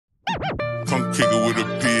kick it with a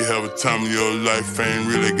P, have a time of your life, ain't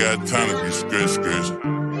really got time to be scratch.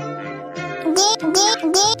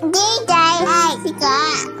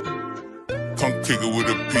 Come kick it with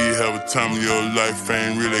a P, have a time of your life,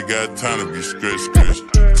 ain't really got time to be scratch.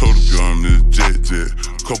 Told the girl I'm this jet.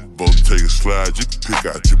 Couple boats take a slide, you can pick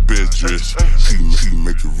out your best dress. He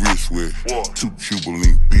make your wrist wet. 2 Cuban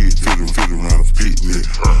link bid, fit around a picnic.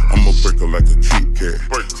 I'ma break her like a Kit Kat.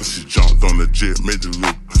 So she jumped on the jet, made the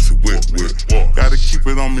little pussy wet. Gotta keep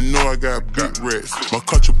it on me, know I got big rats. My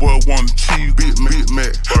country boy want to cheese, big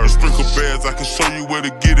Mac. Sprinkle bags, I can show you where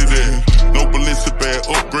to get it at. No Balenciaga bag,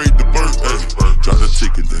 upgrade the bird. Drop the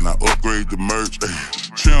ticket, then I upgrade the merch.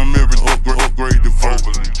 Trim every upgrade the vote.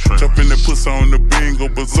 Jump in that pussy on the bingo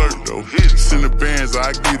berserk though. Send the bands,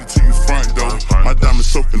 I get it to you front though. My diamond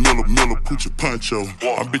soaking Miller, put your poncho.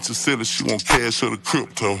 My bitch a seller, she want cash or the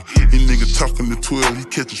crypto. He nigga talking to 12, he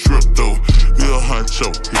catch a strip though. Real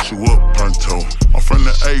huncho, hit you up pronto. I'm from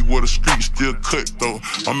the A where the street still cut though.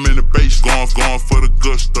 I'm in the base, going for the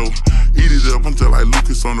gusto. Eat it up until like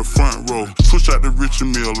Lucas on the front row. Switch out the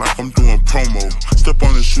Richard Mill like I'm doing promo. Step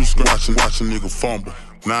on the shoe scratch and watch a nigga fumble.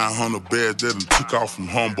 900 bags that done took off from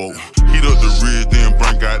Humboldt. Heat up the red, then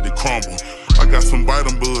bring out the crumble. I got some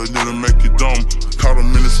vitamin bud that'll make you dumb. Caught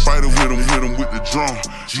him in the spider with him, hit him with the drum.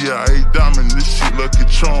 GIA diamond, this shit lucky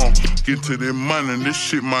charm. Get to that money, this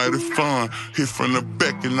shit mighty fun. Hit from the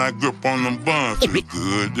back and I grip on them buns. Feel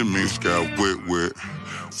good, the mix got wet.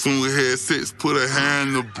 Soon we had sex, put a hand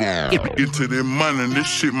in the bun. Get to that money, this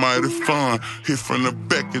shit mighty fun. Hit from the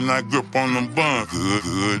back and I grip on them buns.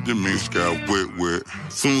 Good, the mix got wet.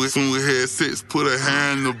 Soon we had sex, put a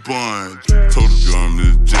hand in the bun. Told the girl I'm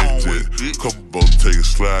this jet. Couple boats take a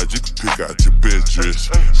slide, you can pick out your best dress.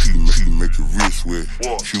 He make your wrist wet.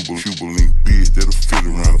 Cuba link bid, that'll fit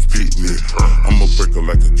around a picnic. I'ma break her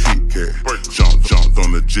like a Kit Kat. Jumped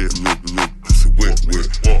on the jet, little pussy wet.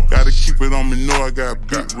 Gotta keep it on me, know I got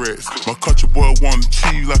big rats. My country boy want to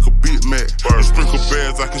cheese like a Big Mac. Sprinkle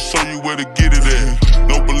bags, I can show you where to get it at.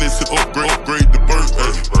 No Balenciaga, upgrade the bird.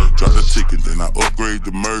 Drop the ticket, then I upgrade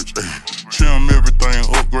the merch. Trim everything,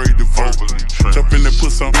 upgrade the vote. Jump in that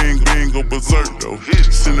pussy on bingo berserk though.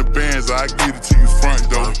 Send the bands, I get it to you front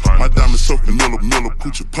though. My diamond soaking Miller,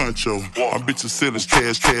 put your poncho. My bitch a seller's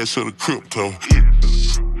cash or the crypto.